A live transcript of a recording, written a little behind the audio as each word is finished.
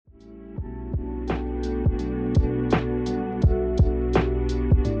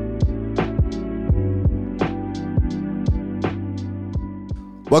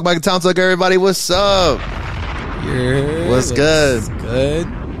Welcome back to Town Talk, everybody. What's up? Yeah, what's good? Good.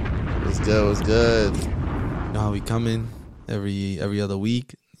 What's good? What's good? You know how we coming every other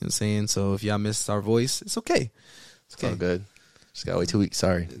week. You know what I'm saying? So if y'all missed our voice, it's okay. It's all good. Just gotta wait 2 weeks.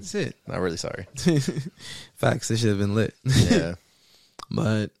 Sorry. That's it. Not really sorry. Facts. This should have been lit. Yeah.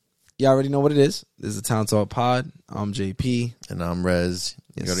 But y'all already know what it is. This is a Town Talk Pod. I'm JP. And I'm Rez.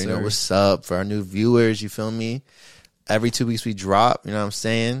 Yes, you already sir. know what's up. For our new viewers, you feel me? Every 2 weeks we drop. You know what I'm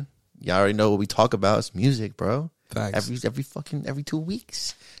saying? Y'all already know what we talk about. It's music, bro. Facts. Every 2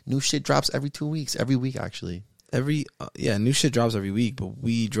 weeks. New shit drops every 2 weeks. Every week, actually. New shit drops every week, but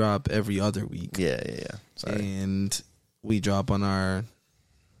we drop every other week. Yeah. Sorry. And we drop on our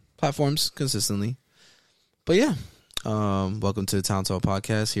platforms consistently. But yeah, welcome to the Town Talk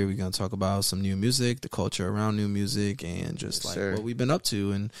Podcast. Here we're going to talk about some new music, the culture around new music, and just what we've been up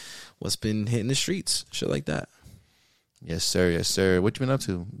to and what's been hitting the streets, shit like that. Yes, sir. Yes, sir. What you been up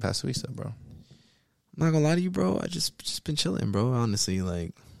to past week, bro? I'm not gonna lie to you, bro. I just been chilling, bro. Honestly,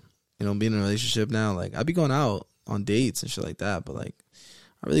 like, you know, being in a relationship now, like, I be going out on dates and shit like that, but like,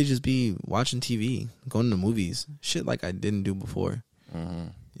 I really just be watching TV, going to movies, shit like I didn't do before. Mm-hmm.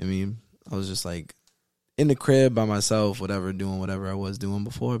 I mean, I was just like in the crib by myself, doing whatever I was doing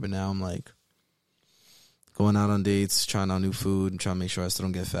before, but now I'm like going out on dates, trying out new food, and trying to make sure I still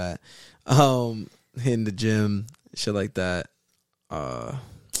don't get fat. Hitting the gym, shit like that.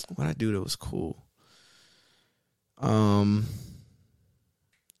 What I do that was cool. Went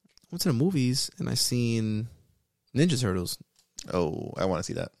to the movies and I seen Ninja Turtles. Oh, I want to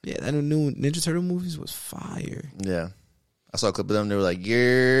see that. Yeah, that new Ninja Turtle movies was fire. Yeah. I saw a clip of them. They were like,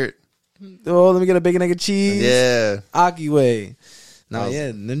 yeah. Oh, let me get a bacon, egg, and cheese. Yeah. Aki way. No,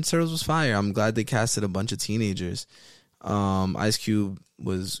 yeah, Ninja Turtles was fire. I'm glad they casted a bunch of teenagers. Ice Cube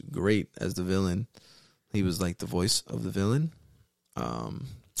was great as the villain. He was like the voice of the villain.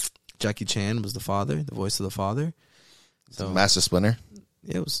 Jackie Chan was the voice of the father. So Master Splinter.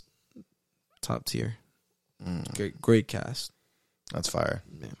 Yeah, it was top tier. Great cast. That's fire.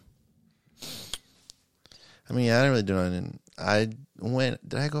 Yeah. I mean, I didn't really do nothing.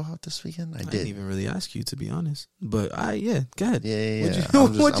 Did I go out this weekend? I did. I didn't even really ask you, to be honest. But go ahead. Yeah.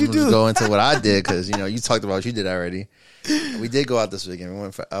 What'd you do? I'm just go into what I did because, you know, you talked about what you did already. We did go out this weekend. We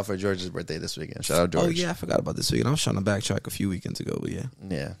went out for George's birthday this weekend. Shout out George. Oh, yeah, I forgot about this weekend. I was trying to backtrack a few weekends ago, but yeah.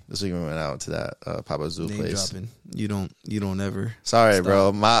 Yeah. This weekend we went out to that Papa Zoo Name place. dropping. You don't ever. Sorry, stop.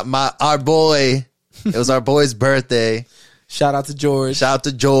 bro. Our boy. It was our boy's birthday. Shout out to George. Shout out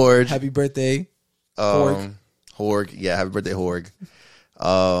to George. Happy birthday. Horg. Yeah, happy birthday, Horg.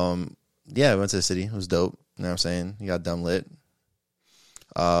 Yeah, I went to the city. It was dope. You know what I'm saying? You got dumb lit.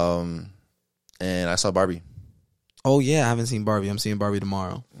 And I saw Barbie. Oh, yeah, I haven't seen Barbie. I'm seeing Barbie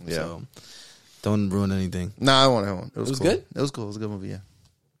tomorrow. Yeah. So don't ruin anything. Nah, I won. It was cool. Good? It was cool. It was a good movie, yeah.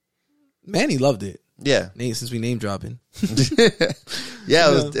 Manny loved it. Yeah. Nate, since we name dropping.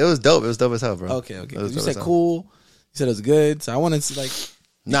 Yeah, it was dope. It was dope as hell, bro. Okay. You said cool. You said it was good. So I wanted to like.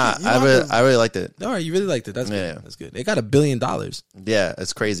 Nah, I really liked it. All right, you really liked it. That's good. Yeah. That's good. It got $1 billion. Yeah,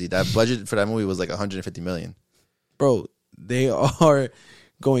 it's crazy. That budget for that movie was like $150 million. Bro, they are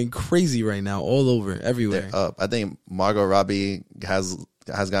going crazy right now, all over, everywhere. They're up. I think Margot Robbie has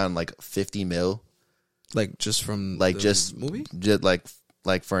gotten like 50 mil. Like just from just movie? Just like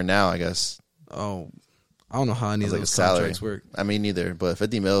for now, I guess. Oh, I don't know how any of like those salary contracts work. I mean, neither. But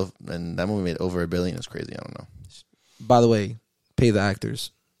 50 mil and that movie made over $1 billion is crazy. I don't know. By the way, pay the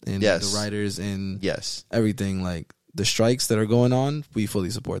actors and Yes. the writers and Yes. everything. Like the strikes that are going on, we fully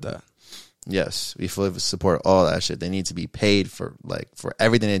support that. Yes, we fully support all that shit. They need to be paid for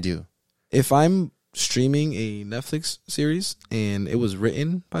everything they do. If I'm streaming a Netflix series and it was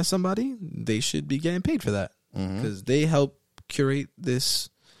written by somebody, they should be getting paid for that because they help curate this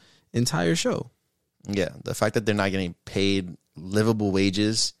entire show. Yeah, the fact that they're not getting paid livable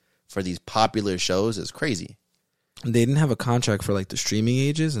wages for these popular shows is crazy. They didn't have a contract for like the streaming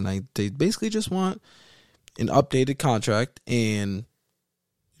ages, and they basically just want an updated contract and,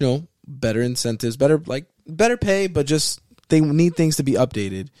 you know, better incentives, better pay, but just they need things to be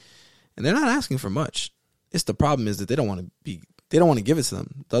updated. And they're not asking for much. It's the problem is that they don't want to give it to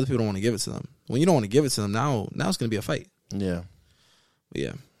them. The other people don't want to give it to them. When you don't want to give it to them, now it's going to be a fight. Yeah. But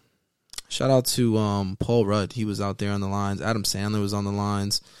yeah. Shout out to Paul Rudd. He was out there on the lines. Adam Sandler was on the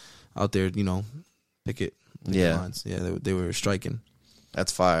lines out there, you know, picket lines. Yeah, they were striking.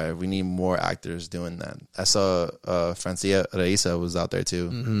 That's fire. We need more actors doing that. I saw Francia Raisa was out there too.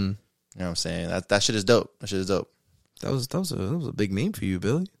 Mm-hmm. You know what I'm saying? That shit is dope. That shit is dope. That was a big name for you,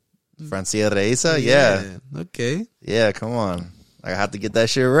 Billy. Francia Raisa? Yeah. Okay. Yeah, come on. I have to get that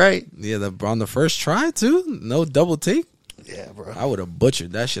shit right. Yeah, on the first try too. No double take. Yeah, bro. I would have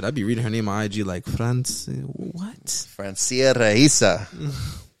butchered that shit. I'd be reading her name on IG like what? Francia Raisa.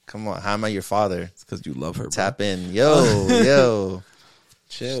 Come on, how am I your father? It's because you love her. Bro. Tap in, yo.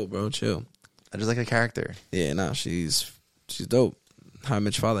 Chill, bro. Chill. I just like a character. Yeah, nah, she's dope. How I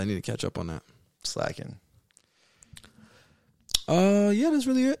Met Your Father. I need to catch up on that. Slacking. Yeah, that's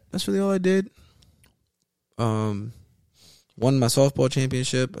really it. That's really all I did. Won my softball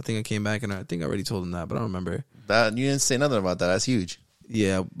championship. I think I came back and I think I already told him that, but I don't remember. That you didn't say nothing about that. That's huge.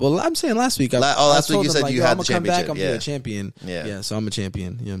 Yeah, well, I'm saying last week. Last week you said like, you had I'm the gonna come back. championship. I'm a champion. Yeah, so I'm a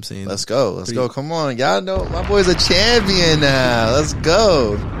champion. You know what I'm saying? Let's go. Let's go. Come on, y'all know my boy's a champion now. Let's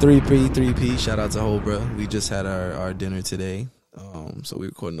go. 3P. Shout out to Hobra. We just had our dinner today. So we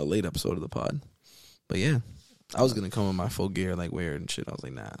recording a late episode of the pod. But yeah, I was gonna come in my full gear, like wear and shit. I was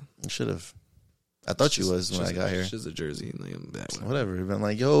like, nah. You should have. I thought you was when I got here. Just a jersey. Like, whatever. You've been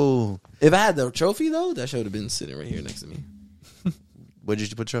like, yo. If I had the trophy though, that should have been sitting right here next to me. Where'd you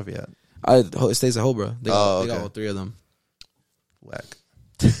put the trophy at? It stays at Hobra. They got all three of them. Whack.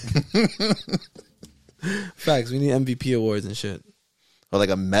 Facts. We need MVP awards and shit. Or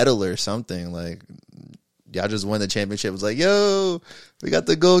like a medal or something. Like, y'all just won the championship. It was like, yo, we got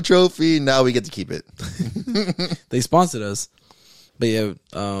the gold trophy. Now we get to keep it. They sponsored us. But yeah,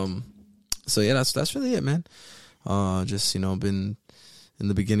 so yeah, that's really it, man. Just, been in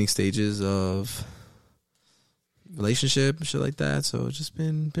the beginning stages of relationship and shit like that. So just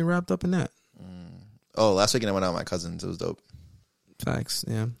been wrapped up in that. Oh, last weekend I went out with my cousins. It was dope. Facts,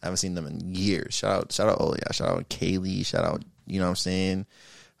 yeah. I haven't seen them in years. Shout out Olia. Shout out Kaylee. Shout out, you know what I'm saying?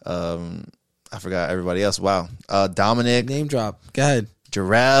 I forgot everybody else. Wow. Dominic. Name drop. Go ahead.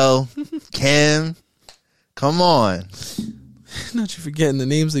 Jarrell. Kim. Come on. Not you forgetting the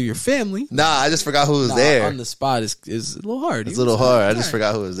names of your family. Nah, I just forgot who was there. On the spot is a little hard. It's a little hard. I just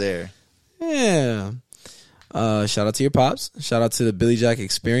forgot who was there. Yeah. Shout out to your pops. Shout out to the Billy Jack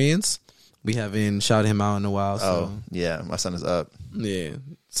Experience. We haven't shouted him out in a while. So. Oh, yeah. My son is up. Yeah.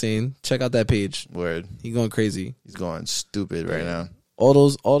 Saying, check out that page. Word. He going crazy. He's going stupid right now. All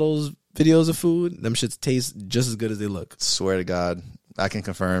those videos of food, them shits taste just as good as they look. Swear to God. I can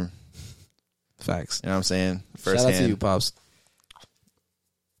confirm. Facts. You know what I'm saying? First Shout out hand. to you, pops.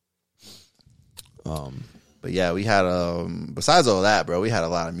 But yeah, we had besides all that, bro, we had a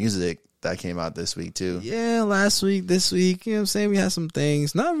lot of music that came out this week too. Yeah, last week, this week, you know what I'm saying? We had some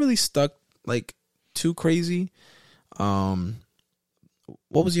things not really stuck like too crazy. What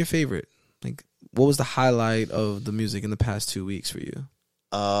was your favorite? Like, what was the highlight of the music in the past 2 weeks for you?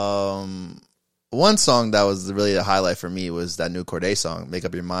 One song that was really the highlight for me was that new Corday song, "Make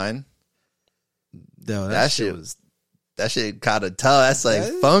Up Your Mind." No, that shit was. That shit kind of tough. That's like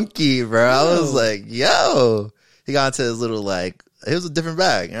funky, bro. I was like, yo. He got into his little like, it was a different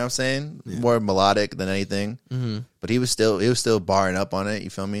bag. You know what I'm saying? Yeah. More melodic than anything. Mm-hmm. But he was still barring up on it.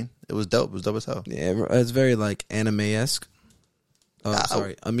 You feel me? It was dope. It was dope as hell. Yeah, it's very like anime-esque. Oh,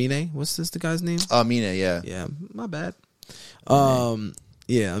 sorry. Amine? What's the guy's name? Amine, yeah. Yeah, my bad.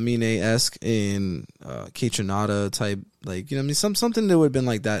 Yeah, Amine-esque and K-Tronada type, like, you know what I mean? Something that would have been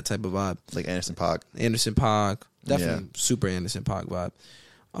like that type of vibe. Like Anderson .Paak. Definitely super Anderson .Paak vibe.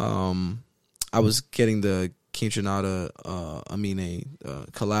 I was getting the K-Tronada Amine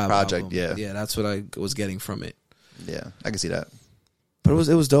collab project, album. Yeah. Yeah, that's what I was getting from it. Yeah, I can see that. But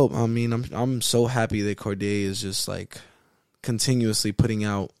it was dope. I mean, I'm so happy that Corday is just like continuously putting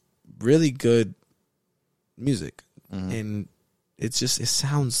out really good music. Mm-hmm. And it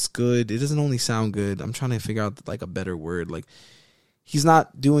sounds good. It doesn't only sound good. I'm trying to figure out like a better word. Like, he's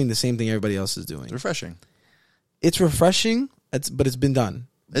not doing the same thing everybody else is doing. It's refreshing, but it's been done.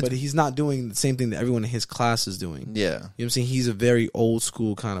 But he's not doing the same thing that everyone in his class is doing. Yeah. You know what I'm saying? He's a very old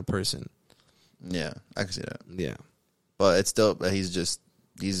school kind of person. Yeah, I can see that. Yeah. But it's still,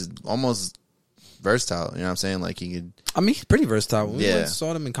 he's almost versatile. You know what I'm saying? Like, he could. I mean, he's pretty versatile. When we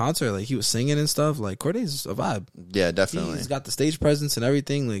saw him in concert, like, he was singing and stuff. Like, Corday's a vibe. Yeah, definitely. He's got the stage presence and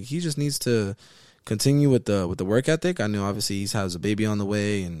everything. Like, he just needs to continue with the work ethic. I know, obviously, he has a baby on the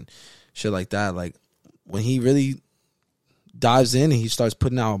way and shit like that. Like, when he really dives in and he starts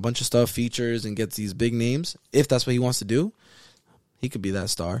putting out a bunch of stuff, features, and gets these big names, if that's what he wants to do, he could be that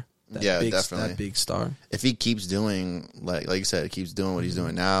star. Definitely. That big star. If he keeps doing, like you said, keeps doing what he's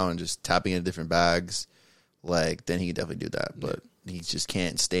doing now and just tapping into different bags, like, then he can definitely do that. But he just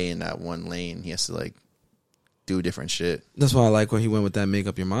can't stay in that one lane. He has to, like, do different shit. That's why I like when he went with that Make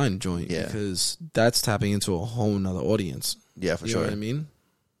Up Your Mind joint. Yeah. Because that's tapping into a whole nother audience. Yeah, for sure. You know what I mean?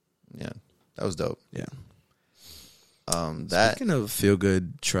 Yeah. That was dope. Yeah. That. Speaking of feel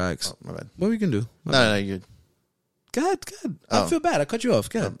good tracks, my bad. What we can do? No, you're good. Go ahead. I feel bad. I cut you off.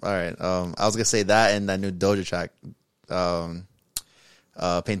 Go ahead. All right. I was gonna say that and that new Doja track,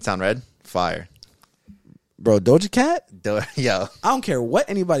 Paint Town Red, fire. Bro, Doja Cat? Yo. I don't care what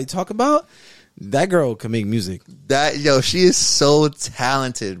anybody talk about. That girl can make music. She is so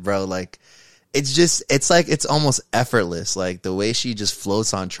talented, bro. Like, it's almost effortless. Like, the way she just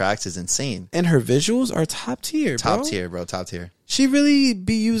floats on tracks is insane. And her visuals are top tier, bro. Top tier, bro. Top tier. She really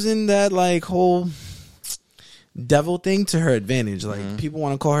be using that, like, whole devil thing to her advantage. Like, people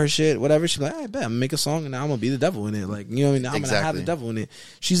want to call her shit, whatever. She's like, I bet I'm gonna make a song and now I'm gonna be the devil in it. Like, you know what I mean? I'm gonna have the devil in it.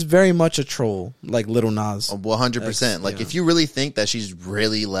 She's very much a troll, like Little Nas. 100%. Like, if you really think that she's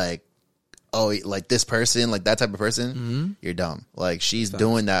really like, oh, like this person, like that type of person, you're dumb. Like, she's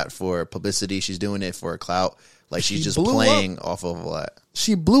doing that for publicity. She's doing it for clout. Like, she's just playing off of that.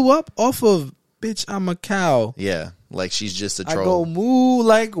 She blew up off of, bitch, I'm a cow. Yeah. Like, she's just a troll. I go moo,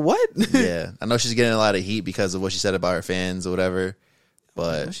 like, what? Yeah. I know she's getting a lot of heat because of what she said about her fans or whatever.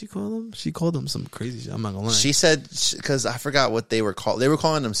 But what she called them? She called them some crazy shit. I'm not gonna lie. She said, because I forgot what they were called. They were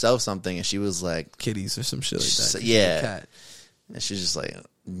calling themselves something, and she was like, kitties or some shit like that. Yeah. Cat. And she's just like,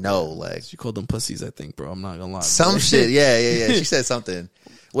 no, like, she called them pussies, I think, bro. I'm not gonna lie. Some shit. Yeah. She said something.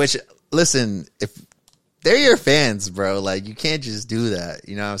 Which, listen, if they're your fans, bro, like, you can't just do that.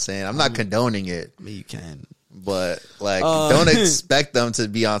 You know what I'm saying? I'm not condoning it. I mean, you can. But, like, don't expect them to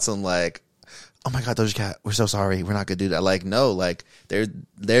be on some, like, oh my God, Doja Cat, we're so sorry, we're not gonna do that. Like, no, like,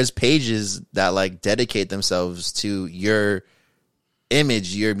 there's pages that, like, dedicate themselves to your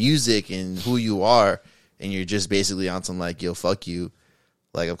image, your music, and who you are, and you're just basically on some, like, yo, fuck you.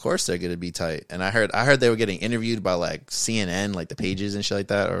 Like, of course they're gonna be tight. And I heard they were getting interviewed by, like, CNN, like the pages and shit like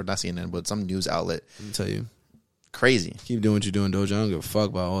that, or not CNN, but some news outlet. Let me tell you, crazy. Keep doing what you're doing, Doja. I don't give a fuck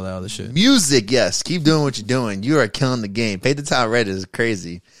about all that other shit. Music, yes, keep doing what you're doing. You are killing the game. Paint the Town Red is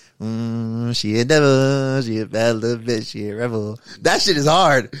crazy. She a devil, she a bad little bitch, she a rebel. That shit is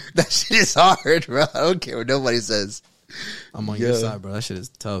hard. That shit is hard, bro. I don't care what nobody says. I'm on your side, bro. That shit is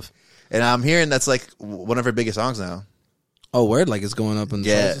tough. And I'm hearing that's like one of her biggest songs now. Oh, word? Like, it's going up in the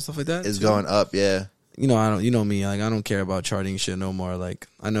charts and stuff like that? It's going up, yeah. You know, you know me. Like, I don't care about charting shit no more. Like,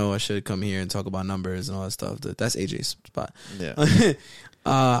 I know I should come here and talk about numbers and all that stuff. That's AJ's spot. Yeah.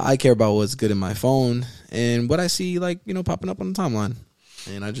 I care about what's good in my phone and what I see, like, you know, popping up on the timeline.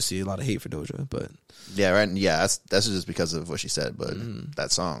 And I just see a lot of hate for Doja, but yeah, right. Yeah, that's just because of what she said. But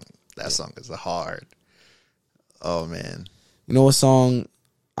that song is hard. Oh man, you know what song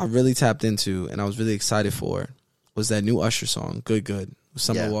I really tapped into and I was really excited for was that new Usher song, "Good Good," with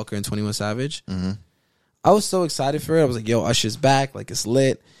Summer Walker and 21 Savage. I was so excited for it. I was like, "Yo, Usher's back! Like, it's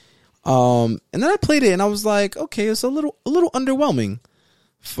lit." And then I played it and I was like, "Okay, it's a little underwhelming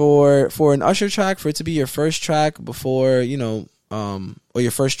for an Usher track, for it to be your first track before, you know." Or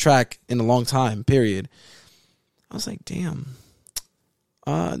your first track in a long time, period. I was like, damn,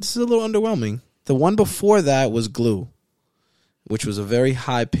 this is a little underwhelming. The one before that was Glue, which was a very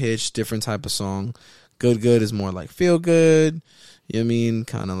high-pitched, different type of song. Good Good is more like feel good. You know what I mean?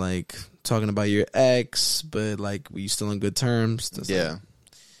 Kind of like talking about your ex, but like, we still in good terms. That's like,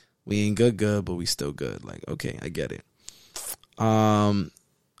 we ain't good, but we still good. Like, okay, I get it.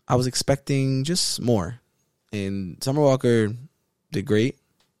 I was expecting just more. And Summer Walker did great.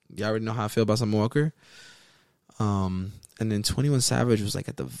 You already know how I feel about Summer Walker. And then 21 Savage was like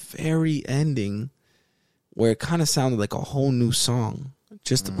at the very ending where it kind of sounded like a whole new song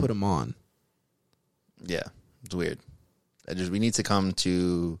just to put him on. Yeah, it's weird. We need to come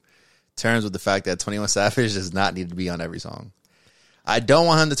to terms with the fact that 21 Savage does not need to be on every song. I don't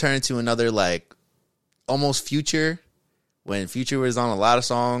want him to turn into another, like, almost Future, when Future was on a lot of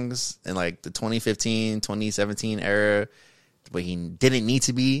songs in, like, the 2015, 2017 era, but he didn't need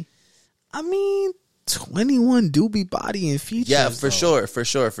to be. I mean, 21 do be bodying features. Yeah, for sure.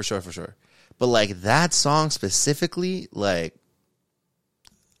 But, like, that song specifically, like,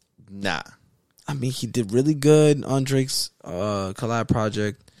 nah. I mean, he did really good on Drake's collab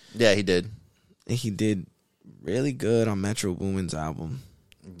project. Yeah, he did. And he did really good on Metro Boomin's album.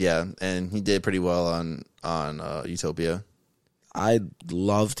 Yeah, and he did pretty well on Utopia. I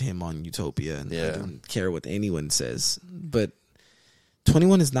loved him on Utopia. Yeah. I don't care what anyone says. But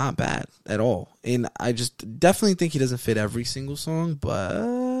 21 is not bad at all. And I just definitely think he doesn't fit every single song.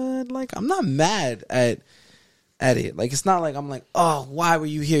 But, like, I'm not mad at it. Like, it's not like I'm like, oh, why were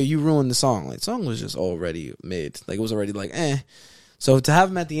you here? You ruined the song. Like, the song was just already made. Like, it was already like, eh. So to have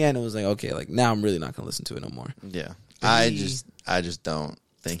him at the end, it was like, okay, like, now I'm really not going to listen to it no more. Yeah. I just don't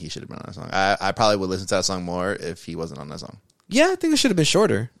think he should have been on that song. I probably would listen to that song more if he wasn't on that song. Yeah, I think it should have been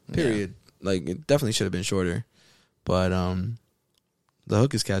shorter. Period. Yeah. Like, it definitely should have been shorter. But the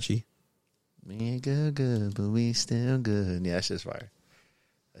hook is catchy. We ain't good, but we still good. Yeah, that shit's fire.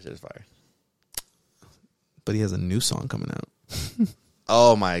 but he has a new song coming out.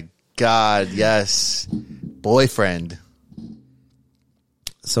 Oh my God, yes. Boyfriend.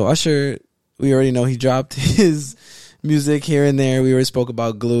 So Usher, we already know he dropped his music here and there. We already spoke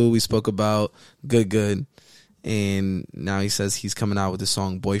about Glue. We spoke about Good Good. And now he says he's coming out with the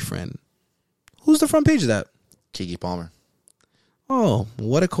song Boyfriend. Who's the front page of that? Keke Palmer. Oh,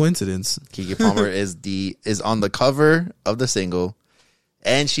 what a coincidence. Keke Palmer is on the cover of the single,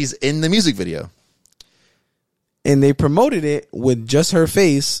 and she's in the music video. And they promoted it with just her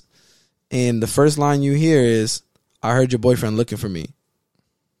face, and the first line you hear is, "I heard your boyfriend looking for me."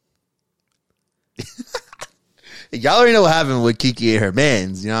 Y'all already know what happened with Keke and her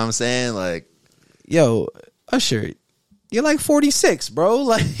mans. You know what I'm saying? Like, yo, Usher, you're like 46, bro.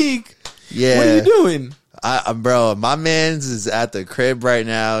 Like, yeah, what are you doing? Bro, my man's is at the crib right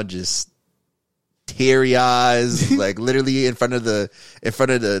now, just teary eyes, like literally in front of the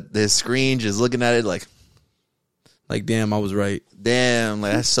screen, just looking at it like damn, I was right. Damn,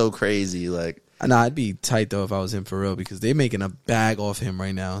 like that's so crazy. Like, nah, I'd be tight though if I was him for real, because they're making a bag off him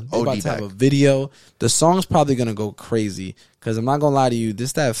right now. They're OD about to have bag. a video. The song's probably gonna go crazy, because I'm not gonna lie to you,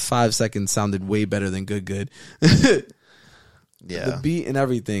 that 5 seconds sounded way better than Good Good. Yeah, The beat and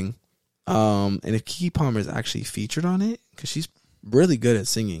everything. And if Keke Palmer is actually featured on it, because she's really good at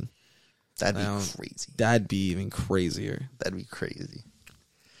singing, that'd be crazy. That'd be even crazier. That'd be crazy.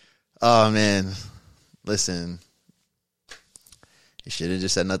 Oh man, listen. You should have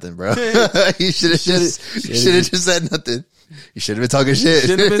just said nothing, bro. You should have just said nothing. You should have been talking shit.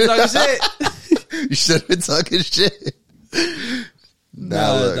 Should have been talking shit. You should have been talking shit.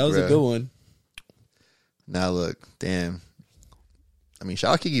 Look, that was bro. a good one. Now look, damn. I mean,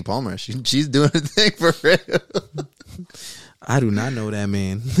 shout out Keke Palmer. She's doing a thing for real. I do not know that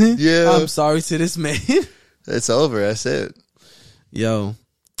man. Yeah, I'm sorry to this man. It's over. That's it. Yo,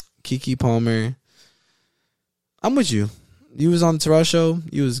 Keke Palmer, I'm with you. You was on the Terrell show.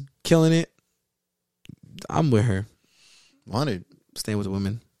 You was killing it. I'm with her. Wanted. Staying with the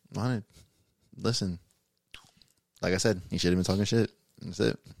women. Wanted. Listen, like I said, you should have been talking shit. That's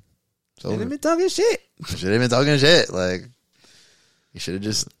it. Should have been talking shit. Should have been talking shit. Like, you should have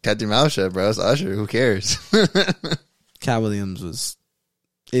just kept your mouth shut, bro. It's Usher. Who cares? Cat Williams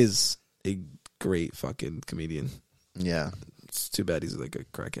is a great fucking comedian. Yeah. It's too bad he's like a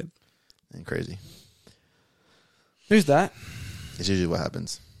crackhead. And crazy. There's that. It's usually what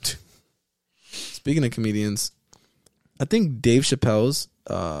happens. Speaking of comedians, I think Dave Chappelle's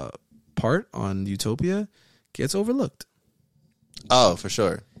part on Utopia gets overlooked. Oh, for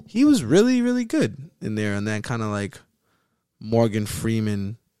sure. He was really, really good in there on that kind of like Morgan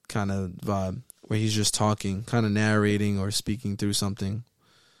Freeman kind of vibe, where he's just talking, kind of narrating or speaking through something.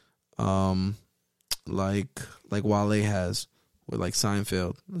 Like Wale has with like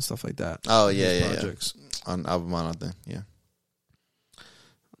Seinfeld and stuff like that. Oh yeah, projects. Yeah. On Albemarle thing, yeah.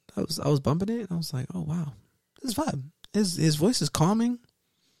 I was bumping it and I was like, oh wow, this vibe. His voice is calming.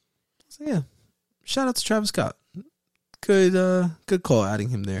 So yeah, shout out to Travis Scott. Good call adding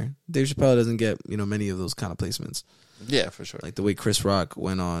him there. Dave Chappelle doesn't get many of those kind of placements. Yeah, for sure. Like the way Chris Rock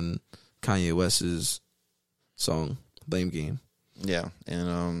went on Kanye West's song Blame Game. Yeah,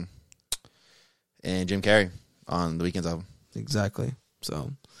 and Jim Carrey on The Weeknd's album. Exactly.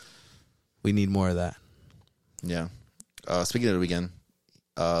 So we need more of that. Yeah. Speaking of The Weeknd,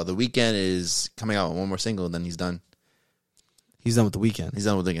 The Weeknd is coming out with one more single, and then he's done. He's done with The Weeknd. He's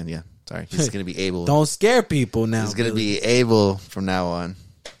done with The Weeknd. Yeah. Sorry, he's gonna be able. Don't scare people now. He's gonna be able from now on.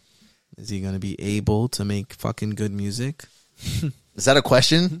 Is he gonna be able to make fucking good music? Is that a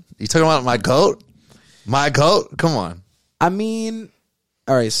question? You talking about my goat? My goat? Come on. I mean,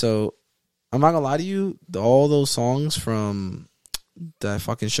 all right. So I'm not gonna lie to you. All those songs from that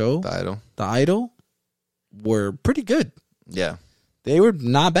fucking show, The Idol, were pretty good. Yeah, they were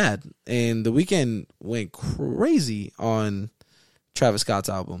not bad. And The Weeknd went crazy on Travis Scott's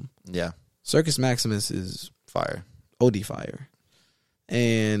album. Yeah, Circus Maximus is fire. OD fire.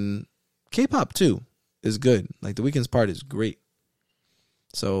 And K-pop too is good. Like The Weeknd's part is great.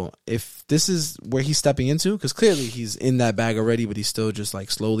 So if this is where he's stepping into, because clearly he's in that bag already, but he's still just like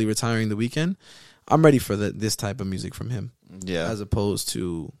slowly retiring The Weeknd, I'm ready for this type of music from him. Yeah, as opposed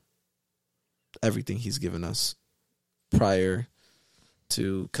to everything he's given us prior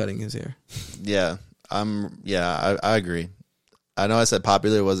to cutting his hair. Yeah, I agree. I know I said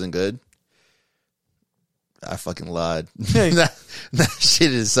Popular wasn't good. I fucking lied. that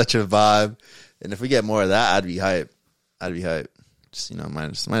shit is such a vibe. And if we get more of that, I'd be hype. Just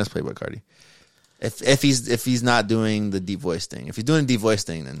minus Playboy Cardi. If he's not doing the deep voice thing. If he's doing the deep voice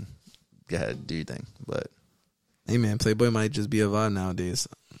thing, then go ahead, do your thing. But hey man, Playboy might just be a vibe nowadays.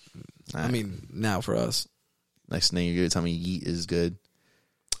 Right. I mean, now for us. Next thing you're gonna tell me Yeet is good.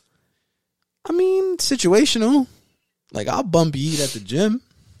 I mean, situational. Like, I'll bump Yeet at the gym.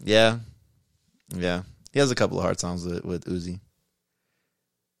 Yeah. Yeah. He has a couple of hard songs with Uzi.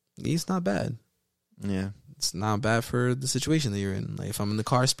 Yeet's not bad. Yeah. It's not bad for the situation that you're in. Like, if I'm in the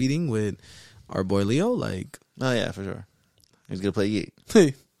car speeding with our boy Leo, like... Oh, yeah, for sure. He's going to play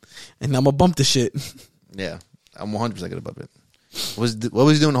Yeet. And I'm going to bump the shit. Yeah. I'm 100% going to bump it. What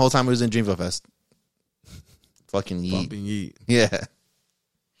was he doing the whole time he was in Dreamville Fest? Fucking Yeet. Bumping Yeet. Yeah.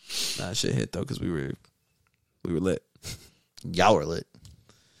 Nah, shit hit, though, because we were lit. Y'all were lit.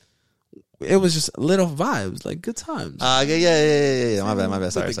 It was just little vibes, like good times. Yeah. My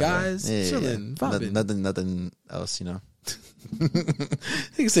bad. Sorry. With the guys, chilling, vibing. Nothing else, you know. I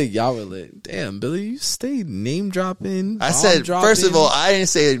think say y'all were lit. Damn, Billy, you stay name dropping. I said, first of all, I didn't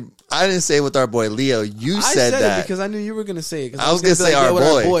say with our boy Leo. You said that it because I knew you were gonna say it. I was gonna say our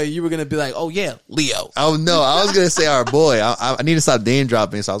boy. You were gonna be like, oh yeah, Leo. Oh no, I was gonna say our boy. I need to stop name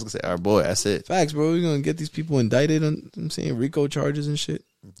dropping, so I was gonna say our boy. That's it. Facts, bro. We're gonna get these people indicted on, I'm saying, RICO charges and shit.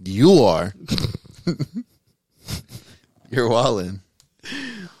 You are. You're wildin'.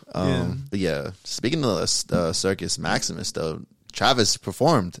 But yeah, speaking of Circus Maximus, though, Travis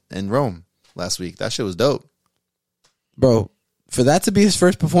performed in Rome last week. That shit was dope, bro. For that to be his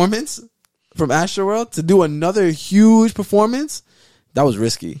first performance from Astroworld, to do another huge performance, that was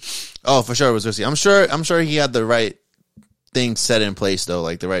risky. Oh, for sure, it was risky. I'm sure he had the right things set in place, though,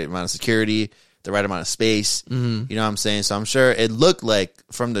 like the right amount of security, the right amount of space. Mm-hmm. You know what I'm saying? So I'm sure it looked like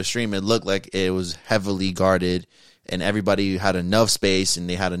from the stream, it looked like it was heavily guarded, and everybody had enough space and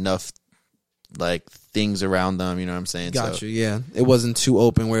they had enough like things around them. You know what I'm saying? Gotcha. Yeah, it wasn't too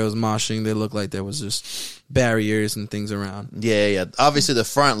open where it was moshing. They looked like there was just barriers and things around. Yeah. Obviously, the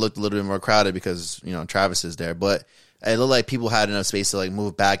front looked a little bit more crowded because Travis is there, but it looked like people had enough space to like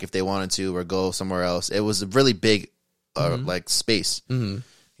move back if they wanted to or go somewhere else. It was a really big, like space. Mm-hmm.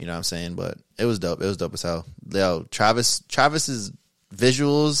 You know what I'm saying? But it was dope. It was dope as hell. Yo, Travis's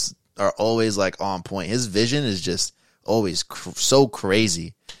visuals are always like on point. His vision is just always so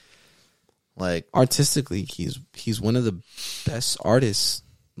crazy. Like artistically, he's one of the best artists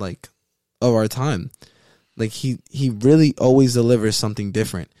like of our time. Like he really always delivers something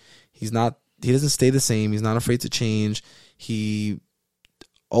different. He doesn't stay the same. He's not afraid to change. He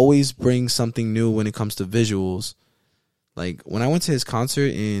always brings something new when it comes to visuals. Like when I went to his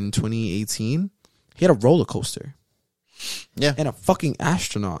concert in 2018, he had a roller coaster. Yeah. And a fucking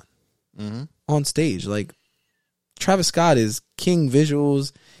astronaut on stage. Like Travis Scott is king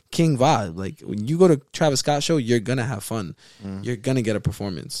visuals, king vibe. Like when you go to Travis Scott show, you're gonna have fun. You're gonna get a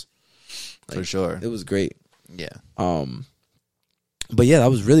performance. Like, for sure. It was great. Yeah. But yeah, that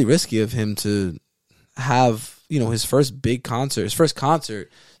was really risky of him to have, his first big concert, his first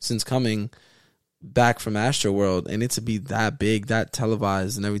concert since coming back from Astroworld, and it to be that big, that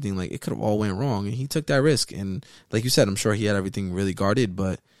televised and everything. Like it could have all went wrong, and he took that risk. And like you said, I'm sure he had everything really guarded,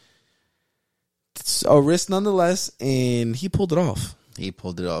 but it's a risk nonetheless, and he pulled it off. He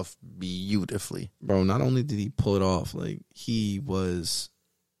pulled it off beautifully, bro. Not only did he pull it off, like he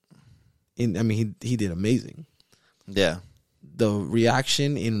did amazing. Yeah. The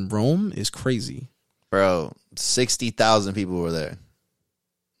reaction in Rome is crazy, bro. 60,000 people were there.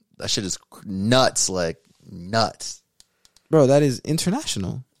 That shit is nuts, like nuts, bro. That is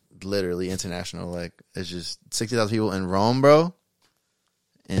international, literally international. Like it's just 60,000 people in Rome, bro.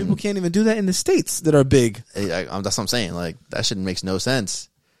 And people can't even do that in the States that are big. That's what I'm saying. Like that shit makes no sense.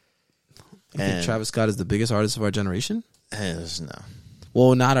 You think Travis Scott is the biggest artist of our generation? No.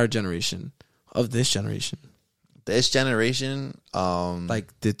 Well, not our generation, of this generation. This generation,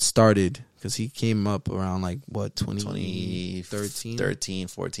 like it started because he came up around like what 2013, 13,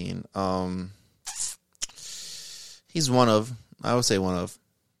 14. He's one of, I would say one of.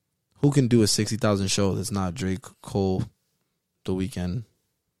 Who can do a 60,000 show that's not Drake, Cole, The Weeknd?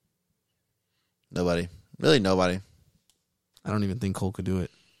 Nobody. Really nobody. I don't even think Cole could do it.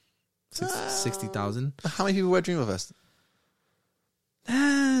 60,000? How many people were at Dreamville Fest?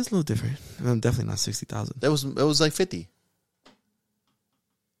 It's a little different. I'm definitely not 60,000. It was like 50.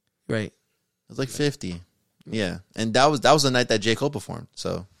 Right. It was like 50. Yeah. And that was the night that J. Cole performed.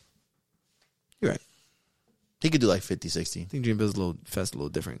 So you're right. He could do like 50, 60. I think Dreamville's a little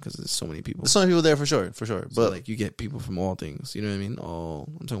different because there's so many people. There's so many people there for sure. So but like you get people from all things. You know what I mean?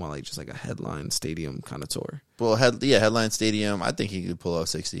 I'm talking about like just like a headline stadium kind of tour. Well, headline stadium. I think he could pull off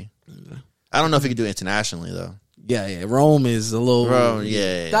 60. Yeah. I don't know if he could do it internationally though. Yeah. Rome is a little. Rome,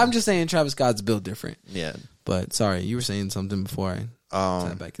 yeah. I'm just saying Travis Scott's built different. Yeah. But sorry, you were saying something before I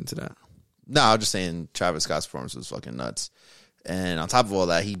tap back into that. No, I was just saying Travis Scott's performance was fucking nuts. And on top of all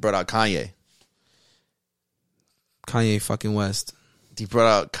that, he brought out Kanye. Kanye fucking West. He brought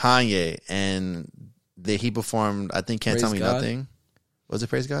out Kanye, and he performed, I think, Can't Praise Tell Me God? Nothing. Was it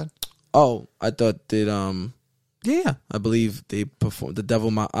Praise God? Oh, I thought that yeah, I believe they performed The Devil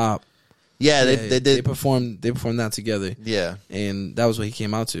My Op. Yeah, they did. They performed that together. Yeah. And that was what he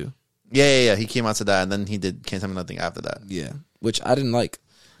came out to. Yeah. He came out to that, and then he did Can't Tell Me Nothing after that. Yeah. Which I didn't like.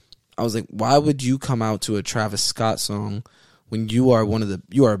 I was like, why would you come out to a Travis Scott song when you are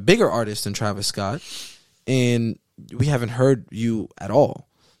a bigger artist than Travis Scott, and we haven't heard you at all?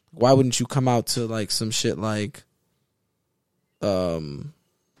 Why wouldn't you come out to like some shit like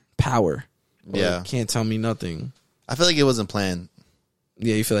Power? Or Can't Tell Me Nothing. I feel like it wasn't planned.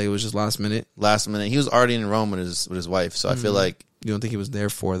 Yeah, you feel like it was just last minute? Last minute. He was already in Rome with his wife, so I feel like... You don't think he was there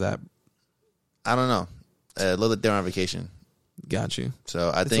for that? I don't know. A little bit there on vacation. Got you. So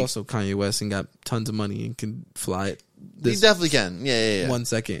I it's think... also Kanye West and got tons of money and can fly it. He definitely can. Yeah. 1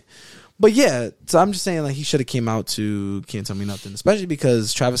 second. But yeah, so I'm just saying like he should have came out to Can't Tell Me Nothing, especially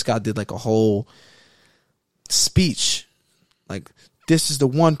because Travis Scott did like a whole speech. Like, this is the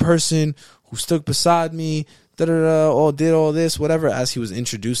one person who stuck beside me, did all this, whatever, as he was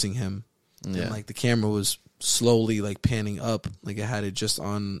introducing him. Yeah. And like the camera was slowly like panning up, like it had it just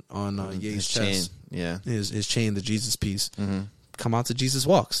on Ye's chest. Chain. Yeah. His chain, the Jesus piece. Mm-hmm. Come out to Jesus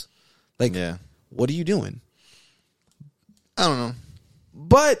Walks. Like, what are you doing? I don't know.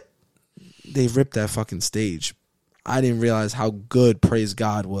 But they ripped that fucking stage. I didn't realize how good Praise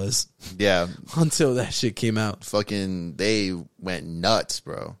God was. Yeah. Until that shit came out. Fucking, they went nuts,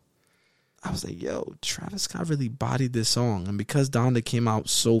 bro. I was like, yo, Travis Scott really bodied this song. And because Donda came out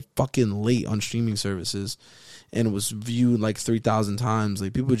so fucking late on streaming services and was viewed like 3,000 times,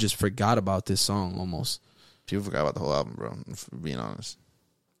 like people just forgot about this song almost. People forgot about the whole album, bro, for being honest.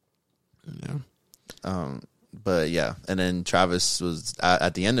 Yeah. But yeah. And then Travis was,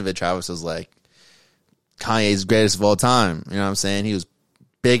 at the end of it, Travis was like, Kanye's greatest of all time. You know what I'm saying? He was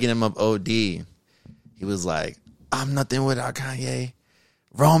bigging him up OD. He was like, I'm nothing without Kanye.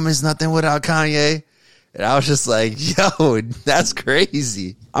 Rome is nothing without Kanye. And I was just like, yo, that's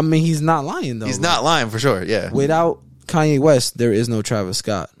crazy. I mean, he's not lying, though. He's not lying, for sure, yeah. Without Kanye West, there is no Travis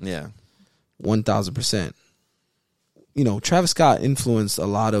Scott. Yeah. 1,000%. You know, Travis Scott influenced a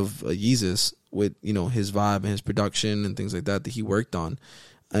lot of Yeezus with, you know, his vibe and his production and things like that he worked on.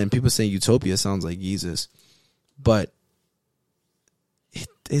 And people say Utopia sounds like Yeezus. But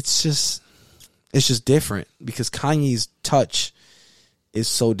it's just different because Kanye's touch is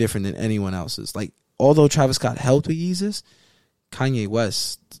so different than anyone else's. Like, although Travis Scott helped with Yeezus, Kanye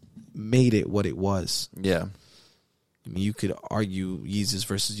West made it what it was. Yeah. I mean, you could argue Yeezus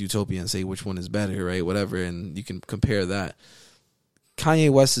versus Utopia and say which one is better, right? Whatever, and you can compare that. Kanye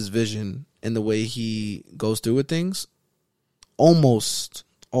West's vision and the way he goes through with things almost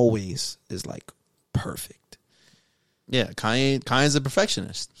always is like perfect. Yeah, Kanye's a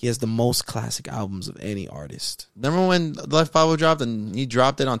perfectionist. He has the most classic albums of any artist. Remember when Life Bible dropped and he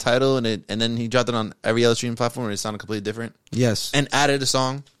dropped it on Tidal and then he dropped it on every other streaming platform and it sounded completely different? Yes. And added a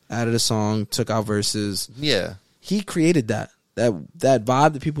song, took out verses. Yeah. He created that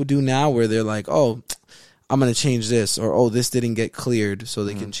vibe that people do now where they're like, oh, I'm going to change this, or oh, this didn't get cleared so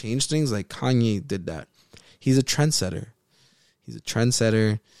they can change things. Like Kanye did that. He's a trendsetter.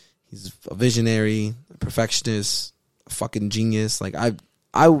 He's a visionary, a perfectionist, a fucking genius. Like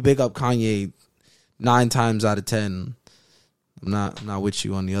I will big up Kanye 9 times out of 10. I'm not with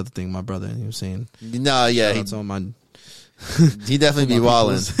you on the other thing, my brother. You know what I'm saying? No, yeah. He definitely be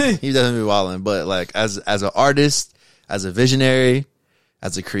wildin'. He definitely be wildin'. But like as an artist, as a visionary,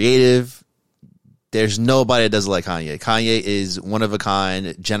 as a creative, there's nobody that does it like Kanye. Kanye is one of a kind,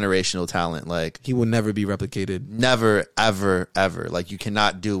 generational talent. Like, he will never be replicated. Never, ever, ever. Like, you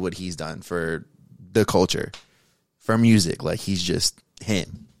cannot do what he's done for the culture, for music. Like, he's just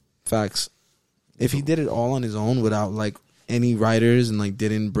him. Facts. If he did it all on his own without like any writers and like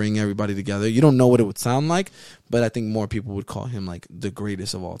didn't bring everybody together, you don't know what it would sound like. But I think more people would call him like the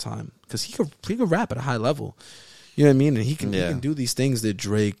greatest of all time because he could rap at a high level. You know what I mean? And he can do these things that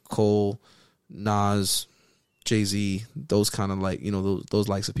Drake, Cole, Nas, Jay-Z, those kind of like, you know, those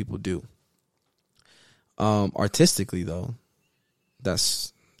likes of people do. Artistically though,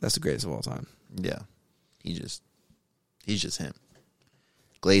 that's the greatest of all time. Yeah. He's just him.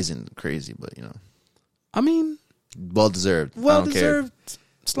 Glazing crazy, but you know. I mean, well deserved.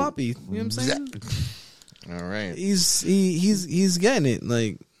 Sloppy. You know what I'm saying? All right. He's getting it.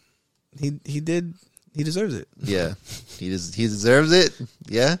 Like he deserves it. Yeah. He deserves it.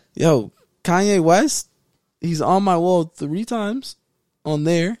 Yeah. Yo, Kanye West, he's on my wall 3 times on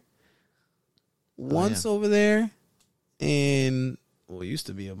there. Once over there, and it used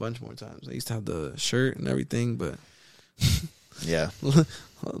to be a bunch more times. I used to have the shirt and everything, but Yeah.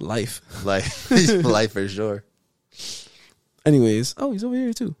 Life. Life for sure. Anyways, he's over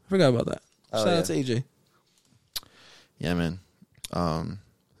here too. I forgot about that. Shout out to AJ. Yeah, man.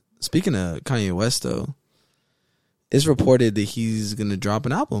 Speaking of Kanye West, though, it's reported that he's gonna drop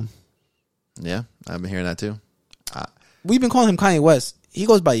an album. Yeah, I've been hearing that too. We've been calling him Kanye West. He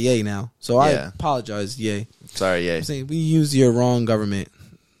goes by Ye now, so I apologize, Ye. Sorry, Ye. I'm saying we use your wrong government.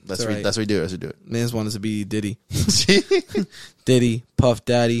 That's what we do. That's what we do it. Man's wanted to be Diddy, Diddy, Puff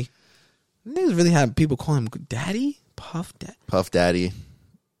Daddy. Niggas really have people call him Daddy, Puff Daddy.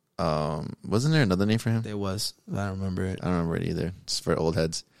 Wasn't there another name for him? There was. I don't remember it. I don't remember it either. It's for old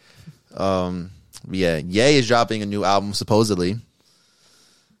heads. Yeah, Ye is dropping a new album supposedly.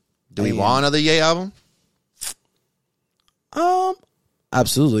 Do we want another Ye album?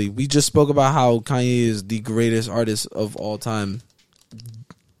 Absolutely. We just spoke about how Kanye is the greatest artist of all time.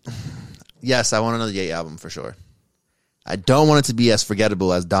 Yes, I want another Ye album for sure. I don't want it to be as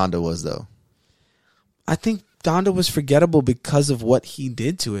forgettable as Donda was, though. I think Donda was forgettable because of what he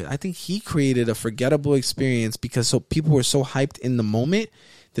did to it. I think he created a forgettable experience because people were so hyped in the moment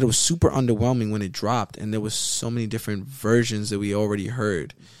that it was super underwhelming when it dropped, and there was so many different versions that we already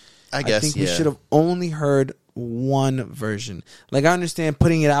heard. I think we should have only heard one version. Like, I understand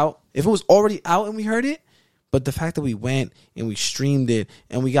putting it out. If it was already out and we heard it, but the fact that we went and we streamed it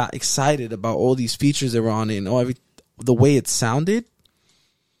and we got excited about all these features that were on it and the way it sounded,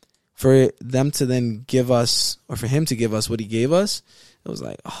 for them to then give us, or for him to give us what he gave us, it was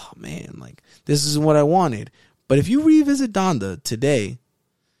like, oh man, like, this is what I wanted. But if you revisit Donda today,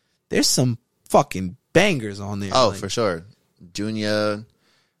 there's some fucking bangers on there. Oh, like, for sure. Junior,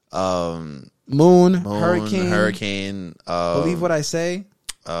 Moon, Hurricane. Believe What I Say.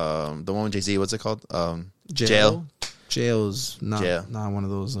 The one with Jay-Z, what's it called? Jail. Jail's not one of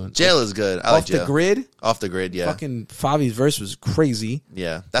those. Jail is good. I like Jail. Off the Grid, yeah. Fucking Favi's verse was crazy.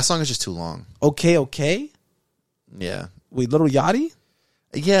 Yeah. That song is just too long. Okay. Yeah. With Lil Yachty?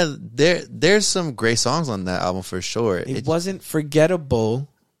 Yeah, there's some great songs on that album for sure. It wasn't forgettable.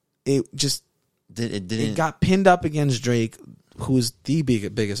 It just it got pinned up against Drake, who's the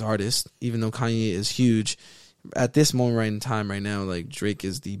biggest artist, even though Kanye is huge. At this moment right in time right now, like, Drake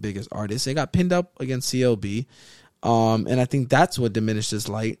is the biggest artist. It got pinned up against CLB. And I think that's what diminished his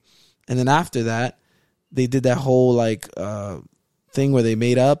light. And then after that, they did that whole like thing where they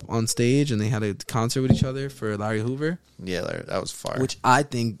made up on stage and they had a concert with each other for Larry Hoover. Yeah, Larry, that was fire. Which I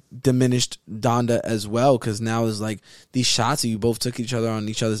think diminished Donda as well, because now it's like these shots that you both took each other on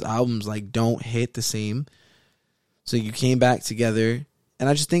each other's albums like don't hit the same. So you came back together, and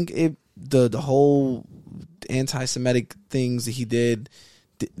I just think the whole anti-Semitic things that he didn't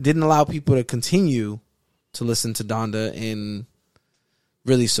allow people to continue to listen to Donda and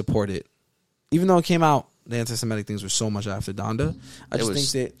really support it. Even though it came out, the anti-Semitic things were so much after Donda. I just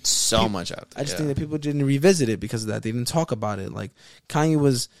think that people didn't revisit it because of that. They didn't talk about it. Like,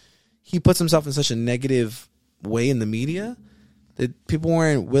 Kanye he puts himself in such a negative way in the media that people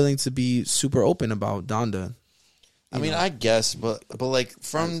weren't willing to be super open about Donda. I mean, I guess, but like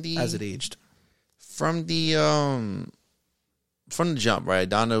as it aged. From the jump,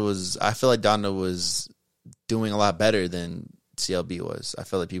 right? I feel like Donda was doing a lot better than CLB was. I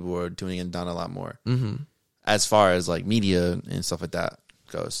feel like people were tuning in Donda a lot more. Mm-hmm. As far as like media and stuff like that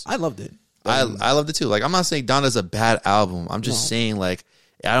goes. I loved it. I loved it too. Like, I'm not saying Donda's a bad album. I'm just saying, like,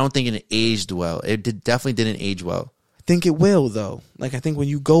 I don't think it aged well. It definitely didn't age well. I think it will, though. Like, I think when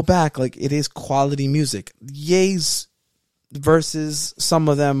you go back, like, it is quality music. Ye's verses, some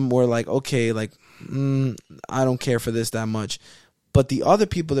of them were like, okay, like, I don't care for this that much. But the other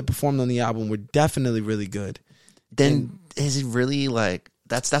people that performed on the album were definitely really good. Then is it really like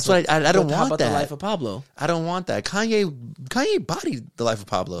that's what I don't want how about that. The Life of Pablo? I don't want that. Kanye bodied The Life of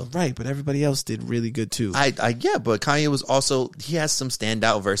Pablo. Right, but everybody else did really good too. But Kanye was also, he has some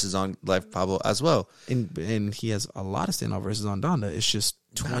standout verses on Life of Pablo as well. And he has a lot of standout verses on Donda. It's just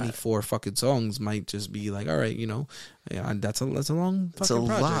 24 fucking songs might just be like, all right, that's a long fucking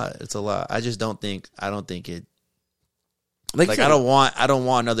project. It's a lot. I don't think it. Like I don't want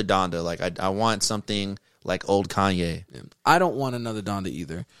another Donda. Like, I want something like old Kanye. I don't want another Donda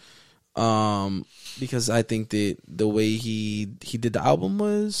either. Because I think that the way he did the album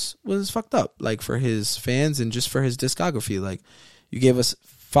was fucked up. Like, for his fans and just for his discography. Like, you gave us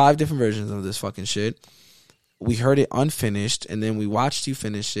 5 different versions of this fucking shit. We heard it unfinished, and then we watched you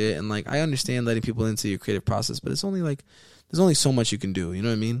finish it. And, like, I understand letting people into your creative process, but it's only like there's only so much you can do. You know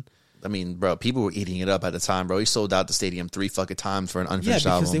what I mean? I mean, bro, people were eating it up at the time, bro. He sold out the stadium 3 fucking times for an unfinished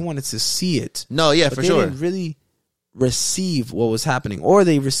album. Yeah, because they wanted to see it. No, yeah, for sure. They didn't really receive what was happening. Or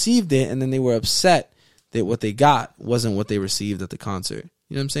they received it, and then they were upset what they got wasn't what they received at the concert.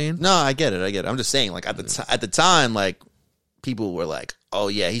 You know what I'm saying? No, I get it. I'm just saying, like, at the time, like, people were like, "Oh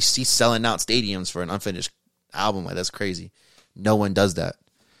yeah, he's selling out stadiums for an unfinished album. Like, that's crazy. No one does that."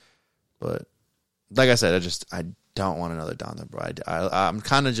 But like I said, I don't want another Donda, bro. I'm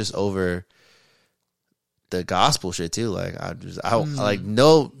kind of just over the gospel shit too. Like, like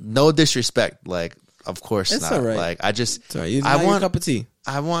no disrespect. Like, of course it's not. All right. Like, I want a cup of tea.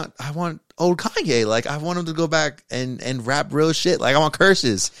 I want old Kanye. Like, I want him to go back and rap real shit. Like, I want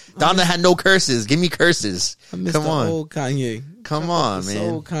curses. Donda had no curses. Give me curses. Come on, old Kanye. Come on, man.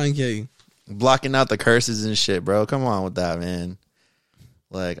 Old Kanye. Blocking out the curses and shit, bro. Come on with that, man.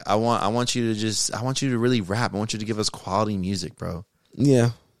 Like, I want you to really rap. I want you to give us quality music, bro.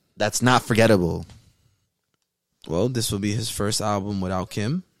 Yeah. That's not forgettable. Well, this will be his first album without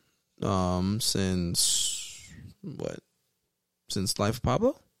Kim. Since what? Since Life of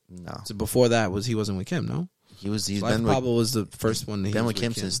Pablo? No. So before that he wasn't with Kim, no? He's Life been of Pablo was the first one that he been was with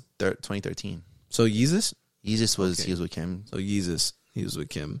Kim since 2013. So Yeezus? Yeezus was he was with Kim. So Yeezus, he was with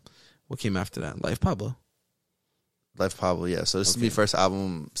Kim. What came after that? Life of Pablo. Life of Pablo, yeah. So this will be the first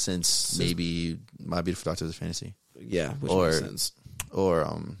album since maybe My Beautiful Dark Twisted Fantasy. Yeah, which makes sense. Or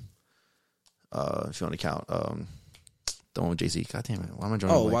if you want to count the one with Jay-Z. God damn it. Why am I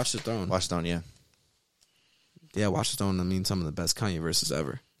drawing? Oh, Watch the Throne. Watch the Throne, yeah. Yeah, Watch the Throne, I mean, some of the best Kanye verses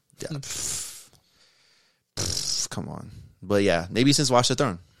ever. Yeah. Come on. But yeah, maybe since Watch the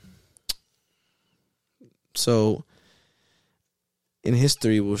Throne. So, in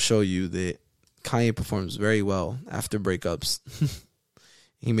history, we'll show you that Kanye performs very well after breakups.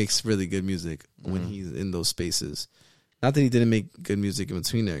 He makes really good music when he's in those spaces. Not that he didn't make good music in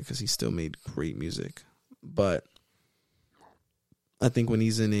between there, because he still made great music. But I think when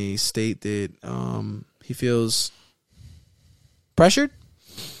he's in a state that he feels pressured,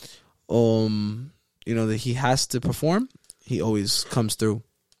 that he has to perform, he always comes through.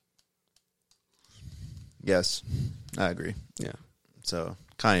 Yes, I agree. Yeah. So,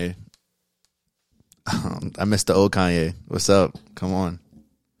 Kanye. I missed the old Kanye. What's up? Come on,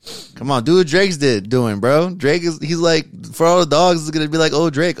 do what Drake's doing, bro. He's like, for all the dogs, it's gonna be like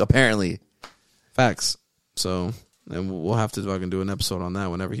old Drake, apparently. Facts. So, and we'll have to fucking do an episode on that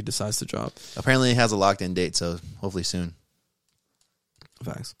whenever he decides to drop. Apparently, he has a locked in date, so hopefully soon.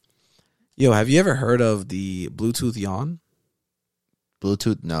 Facts. Yo, have you ever heard of the Bluetooth yawn?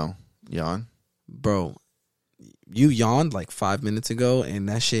 Bluetooth, no. Yawn? Bro, you yawned like 5 minutes ago, and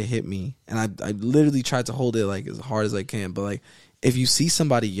that shit hit me. And I literally tried to hold it like as hard as I can. But like, if you see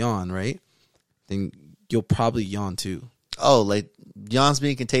somebody yawn, right, then you'll probably yawn too. Oh, like yawns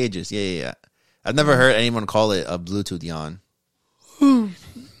being contagious. Yeah. I've never heard anyone call it a Bluetooth yawn.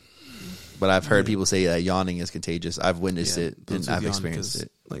 But I've heard people say that yawning is contagious. I've witnessed it and I've experienced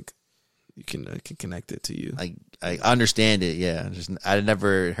it. Like, you can connect it to you. I understand it. Yeah, I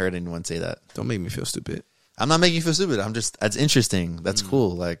never heard anyone say that. Don't make me feel stupid. I'm not making you feel stupid. That's interesting. That's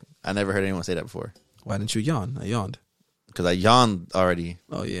cool. Like, I never heard anyone say that before. Why didn't you yawn? I yawned. Because I yawned already.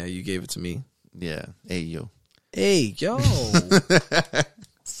 Oh yeah, you gave it to me. Yeah. Hey yo.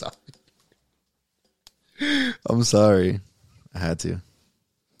 Sorry. I'm sorry. I had to.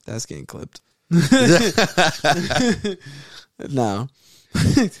 That's getting clipped. No.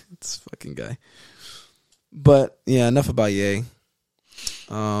 This fucking guy. But yeah, enough about Ye.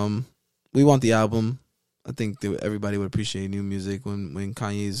 We want the album. I think that everybody would appreciate new music. When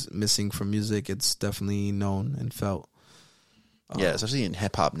Kanye's missing from music, it's definitely known and felt. Yeah, especially in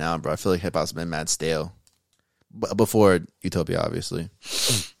hip hop now, bro. I feel like hip hop's been mad stale. Before Utopia, obviously.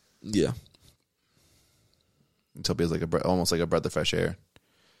 Yeah. Utopia's like almost like a breath of fresh air.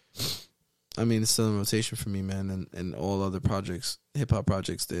 I mean, it's still in rotation for me, man, and all other projects, hip hop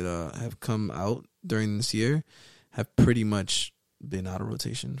projects that have come out during this year have pretty much been out of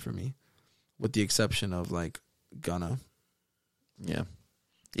rotation for me, with the exception of like Gunna. Yeah,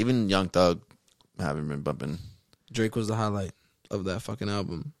 even Young Thug haven't been bumping. Drake was the highlight of that fucking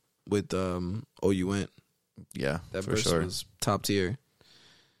album with "Oh You Went." Yeah, that for verse sure was top tier.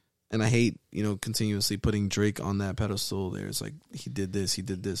 And I hate, continuously putting Drake on that pedestal. There's like, he did this,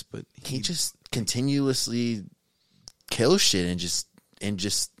 but he just continuously kills shit and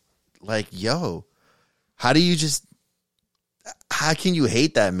just like, yo, how can you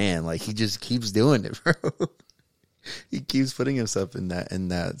hate that man? Like, he just keeps doing it, bro. He keeps putting himself in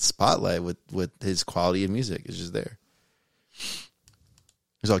that spotlight with his quality of music. It's just there.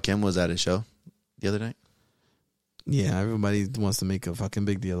 I saw Kim was at his show the other night. Yeah, everybody wants to make a fucking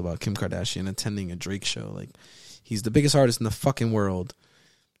big deal about Kim Kardashian attending a Drake show. Like, he's the biggest artist in the fucking world.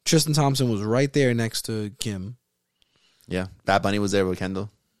 Tristan Thompson was right there next to Kim. Yeah, Bad Bunny was there with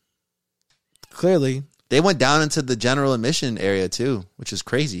Kendall. Clearly, They went down into the general admission area too, which is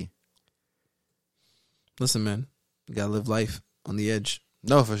crazy. Listen, man, you gotta live life on the edge.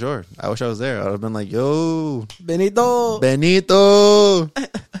 No, for sure. I wish I was there. I would have been like, yo, Benito,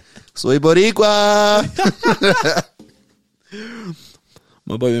 soy boricua.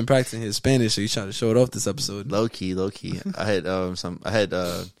 My boy been practicing his Spanish, so he's trying to show it off this episode. Low key. I had when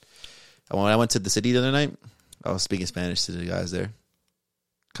I went to the city the other night, I was speaking Spanish to the guys there.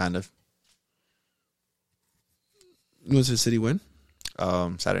 Kind of. You went to the city when?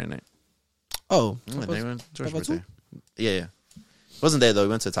 Saturday night. Oh, George's birthday. Yeah. Wasn't there though. We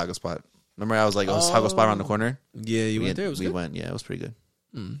went to a taco spot. Remember, I was like, taco spot around the corner. Yeah, you went there. It was good. Went. Yeah, it was pretty good.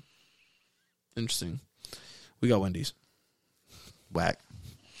 Interesting. We got Wendy's. Whack.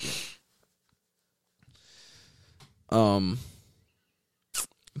 Damn,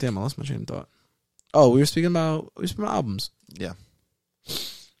 I lost my train of thought. Oh, we were speaking about albums. Yeah.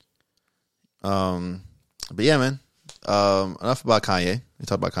 But yeah, man. Enough about Kanye. We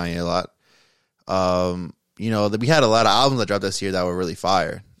talked about Kanye a lot. We had a lot of albums that dropped this year that were really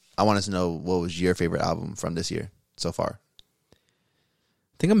fire. I wanted to know what was your favorite album from this year so far.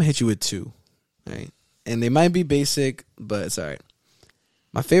 I think I'm gonna hit you with two, right? And they might be basic, but it's all right.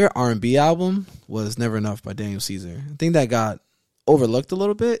 My favorite R&B album was Never Enough by Daniel Caesar. I think that got overlooked a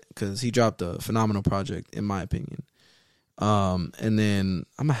little bit because he dropped a phenomenal project, in my opinion. And then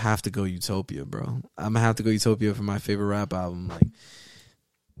I'm gonna have to go Utopia, bro. I'm gonna have to go Utopia for my favorite rap album, like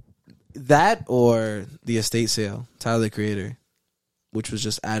that or The Estate Sale, Tyler the Creator, which was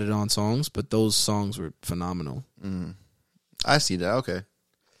just added on songs, but those songs were phenomenal. I see that. Okay.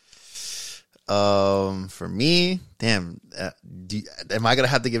 For me, damn, am I gonna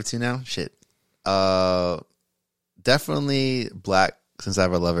have to give two now? Shit. Definitely Black, Since I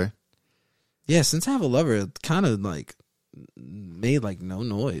Have a Lover. Yeah, Since I Have a Lover, it kind of like made like no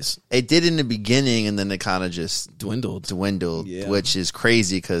noise. It did in the beginning, and then it kind of just dwindled, yeah. Which is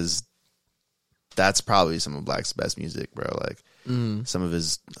crazy because that's probably some of Black's best music, bro. Like some of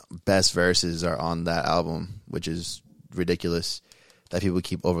his best verses are on that album, which is ridiculous that people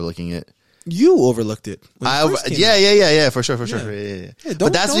keep overlooking it. You overlooked it. Yeah, for sure. Yeah.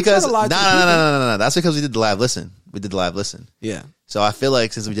 But that's because no. That's because we did the live listen. Yeah. So I feel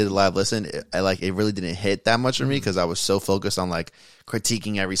like since we did the live listen, it really didn't hit that much for me because I was so focused on like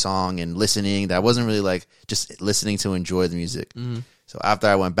critiquing every song and listening that I wasn't really like just listening to enjoy the music. So after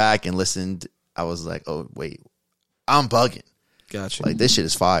I went back and listened, I was like, oh wait, I'm bugging. Gotcha. Like this shit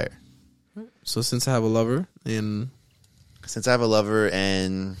is fire. So Since I Have a Lover and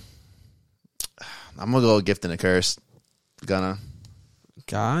I'm gonna go Gift and a Curse.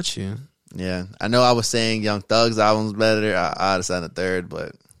 Gotcha. Yeah, I know I was saying Young Thug's album's better. I decided third,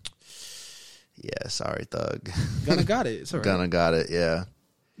 but yeah, sorry, Thug. Gunna got it. It's all right. Gunna got it. Yeah.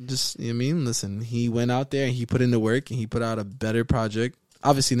 Just, you know what I mean? Listen, he went out there and he put in the work and he put out a better project.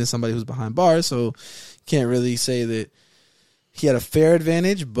 Obviously, than somebody who's behind bars, so can't really say that he had a fair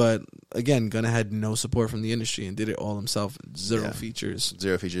advantage. But again, Gunna had no support from the industry and did it all himself. Zero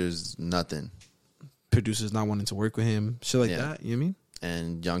features, nothing. Producers not wanting to work with him, shit like that. You know what I mean?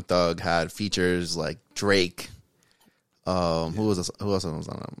 And Young Thug had features like Drake. Who else was on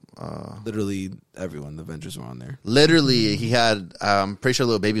them? Literally everyone. The Avengers were on there. Literally, he had. I'm pretty sure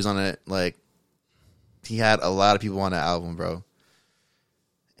Lil Baby's on it. Like, he had a lot of people on that album, bro.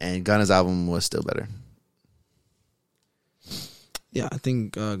 And Gunna's album was still better. Yeah, I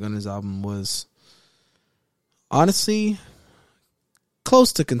think Gunna's album was honestly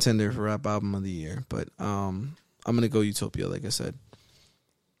close to contender for rap album of the year. But I'm gonna go Utopia, like I said.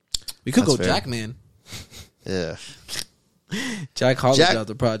 We could go fair. Jackman. Yeah. Jack Harlow dropped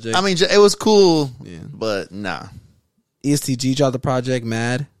the project. I mean, it was cool, but nah. ESTG dropped the project,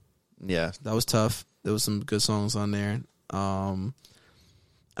 Mad. Yeah. That was tough. There was some good songs on there. I'm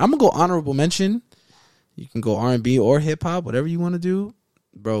going to go honorable mention. You can go R&B or hip-hop, whatever you want to do.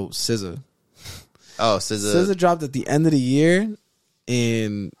 Bro, SZA. Oh, SZA. SZA dropped at the end of the year,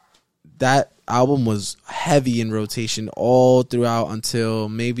 and that album was heavy in rotation all throughout until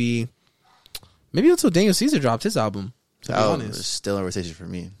maybe until Daniel Caesar dropped his album. To be honest, it's still in rotation for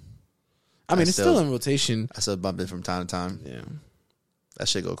me. I mean, it's still in rotation. I still bump it from time to time. Yeah, that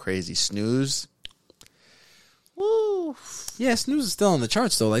shit go crazy. Snooze. Woo. Yeah, Snooze is still on the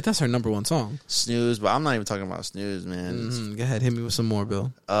charts though. Like, that's her number one song. Snooze, but I'm not even talking about Snooze, man. Go ahead, hit me with some more,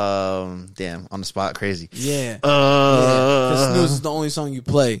 Bill. Damn, on the spot, crazy. Yeah. Because Snooze is the only song you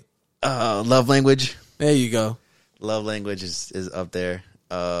play. Love Language. There you go. Love Language is up there.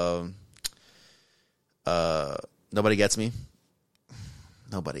 Nobody Gets Me.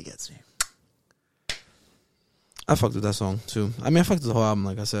 Nobody Gets Me. I fucked with that song too. I mean, I fucked with the whole album,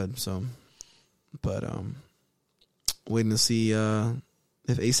 like I said. So But waiting to see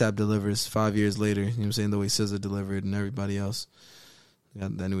if ASAP delivers 5 years later. You know what I'm saying? The way SZA delivered and everybody else.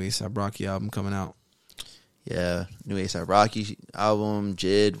 Got that new ASAP Rocky album coming out. Yeah, new ASAP Rocky album,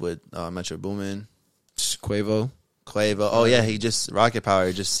 Jid with Metro Boomin. Quavo. Oh yeah, he just Rocket Power.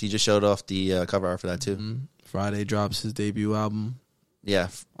 He just showed off the cover art for that too. Mm-hmm. Friday drops his debut album. Yeah,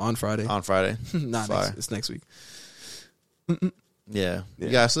 on Friday. Not it's next week. Yeah,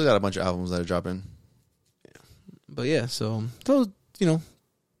 I still got a bunch of albums that are dropping. Yeah. But yeah, so those,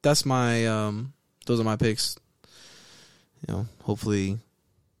 that's my those are my picks. Hopefully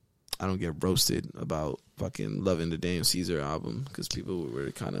I don't get roasted about fucking loving the Daniel Caesar album because people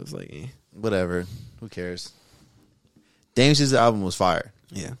were kind of like, whatever, who cares? Daniel Caesar album was fire.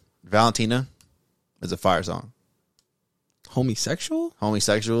 Yeah, Valentina is a fire song. Homosexual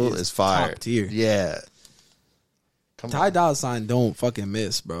is fire. Top tier. Yeah. Ty Dolla $ign don't fucking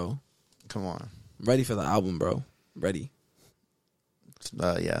miss, bro. Come on. I'm ready for the album, bro. Ready.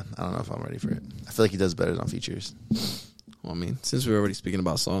 Yeah, I don't know if I'm ready for it. I feel like he does better on features. Well, I mean, since we're already speaking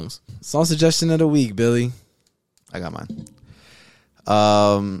about songs. Song suggestion of the week, Billy. I got mine.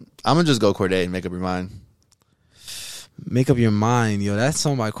 I'm going to just go Cordae and Make Up Your Mind. Make Up Your Mind. Yo, that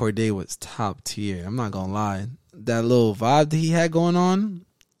song by Cordae was top tier. I'm not going to lie. That little vibe that he had going on,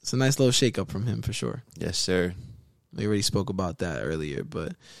 it's a nice little shake-up from him for sure. Yes, sir. We already spoke about that earlier,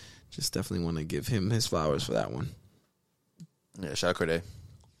 but just definitely want to give him his flowers for that one. Yeah, shout out Cordae.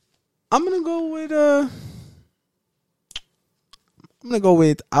 I'm gonna go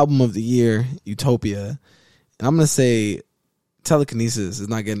with album of the year, Utopia, and I'm gonna say Telekinesis is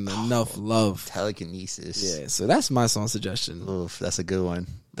not getting enough love. Telekinesis, yeah. So that's my song suggestion. Oof, that's a good one.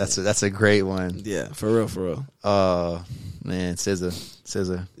 That's a great one. Yeah, for real. Oh man,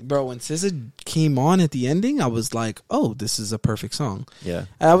 SZA, bro. When SZA came on at the ending, I was like, oh, this is a perfect song. Yeah,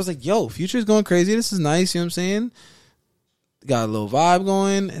 and I was like, yo, Future's going crazy. This is nice. You know what I'm saying? Got a little vibe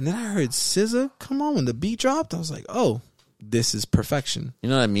going, and then I heard SZA come on when the beat dropped. I was like, oh, this is perfection. You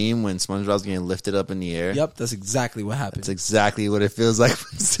know what I mean? When SpongeBob's getting lifted up in the air. Yep, that's exactly what happened. That's exactly what it feels like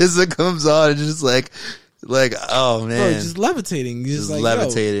when SZA comes on. It's just like, oh man, bro, just levitating. Just like,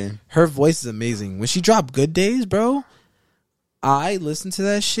 levitating. Yo, her voice is amazing. When she dropped Good Days, bro, I listened to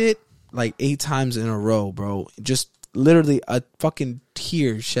that shit like 8 times in a row, bro. Just literally a fucking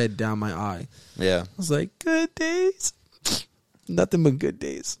tear shed down my eye. Yeah, I was like, Good Days. Nothing but good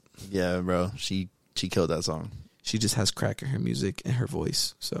days. Yeah, bro. She killed that song. She just has crack in her music and her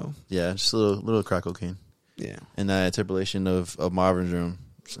voice. So yeah, just a little crack cocaine. Yeah. And that interpolation of Marvin's Room.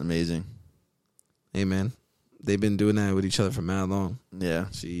 It's amazing. Hey man. They've been doing that with each other for mad long. Yeah.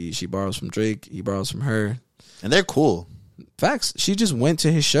 She borrows from Drake, he borrows from her. And they're cool. Facts. She just went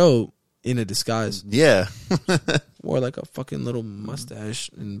to his show in a disguise. Yeah. Wore like a fucking little mustache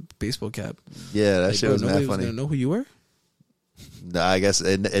and baseball cap. Yeah, that shit was mad funny. Was gonna know who you were? I guess,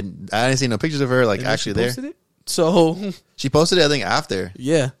 and I didn't see no pictures of her like actually there. It? So she posted it, I think, after.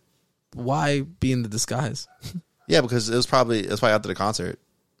 Yeah. Why be in the disguise? Yeah, because it was probably after the concert.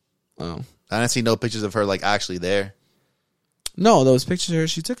 Oh, I didn't see no pictures of her like actually there. No, those pictures of her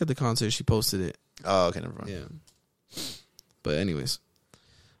she took at the concert. She posted it. Oh, okay, never mind. Yeah. But anyways,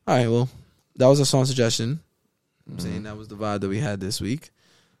 all right. Well, that was a song suggestion. I'm saying that was the vibe that we had this week.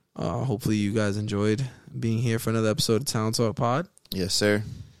 Hopefully you guys enjoyed being here for another episode of Talent Talk Pod. Yes, sir.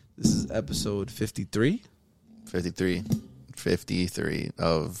 This is episode 53. 53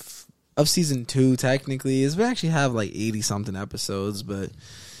 of season 2, technically. We actually have like 80 something episodes, but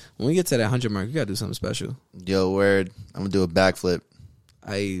when we get to that 100 mark, we gotta do something special. Yo, word. I'm gonna do a backflip.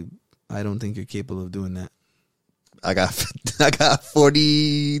 I don't think you're capable of doing that. I got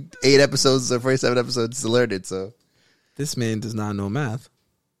 48 episodes or 47 episodes to learn it, so this man does not know math.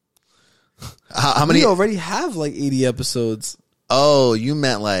 How many? We already have like 80 episodes. Oh, you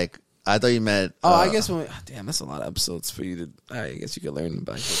meant like, I thought you meant. I guess damn, that's a lot of episodes for you to. I guess you could learn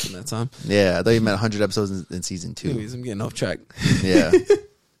back in that time. Yeah, I thought you meant 100 episodes in season 2. Anyways, I'm getting off track. Yeah.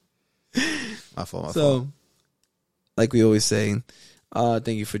 My fault. Like we always say, thank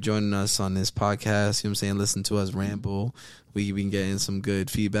you for joining us on this podcast. You know what I'm saying? Listen to us ramble. We've been getting some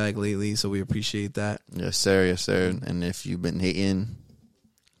good feedback lately, so we appreciate that. Yes, sir. Yes, sir. And if you've been hating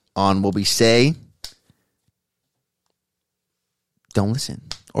on what we say, don't listen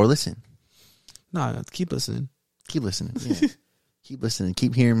or listen. Nah, keep listening. Keep listening. Yeah. Keep listening.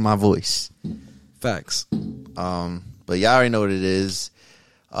 Keep hearing my voice. Facts. But y'all already know what it is.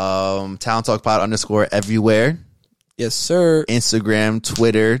 Talent Talk Pod _ everywhere. Yes, sir. Instagram,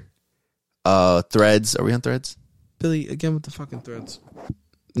 Twitter, Threads. Are we on Threads? Billy, again with the fucking Threads.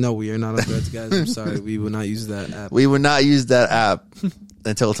 No, we are not on Threads, guys. I'm sorry. We will not use that app. We will not use that app.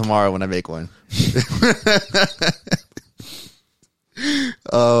 until tomorrow when I make one.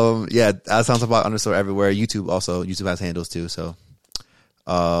 Yeah, Sounds About _ everywhere. YouTube has handles too. So,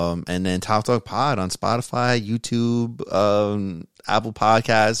 and then Top Talk Pod on Spotify, YouTube, Apple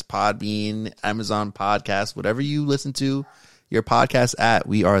Podcasts, Podbean, Amazon Podcasts, whatever you listen to your podcast at,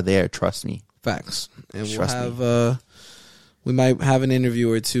 we are there. Trust me. Facts. And we might have an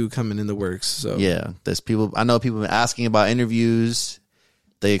interview or two coming in the works. So yeah, I know people have been asking about interviews.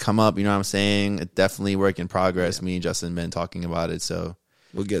 They come up, you know what I'm saying? It's definitely work in progress. Yeah. Me and Justin been talking about it, so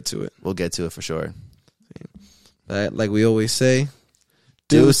we'll get to it. We'll get to it for sure. But like we always say,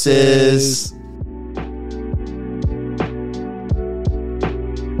 deuces.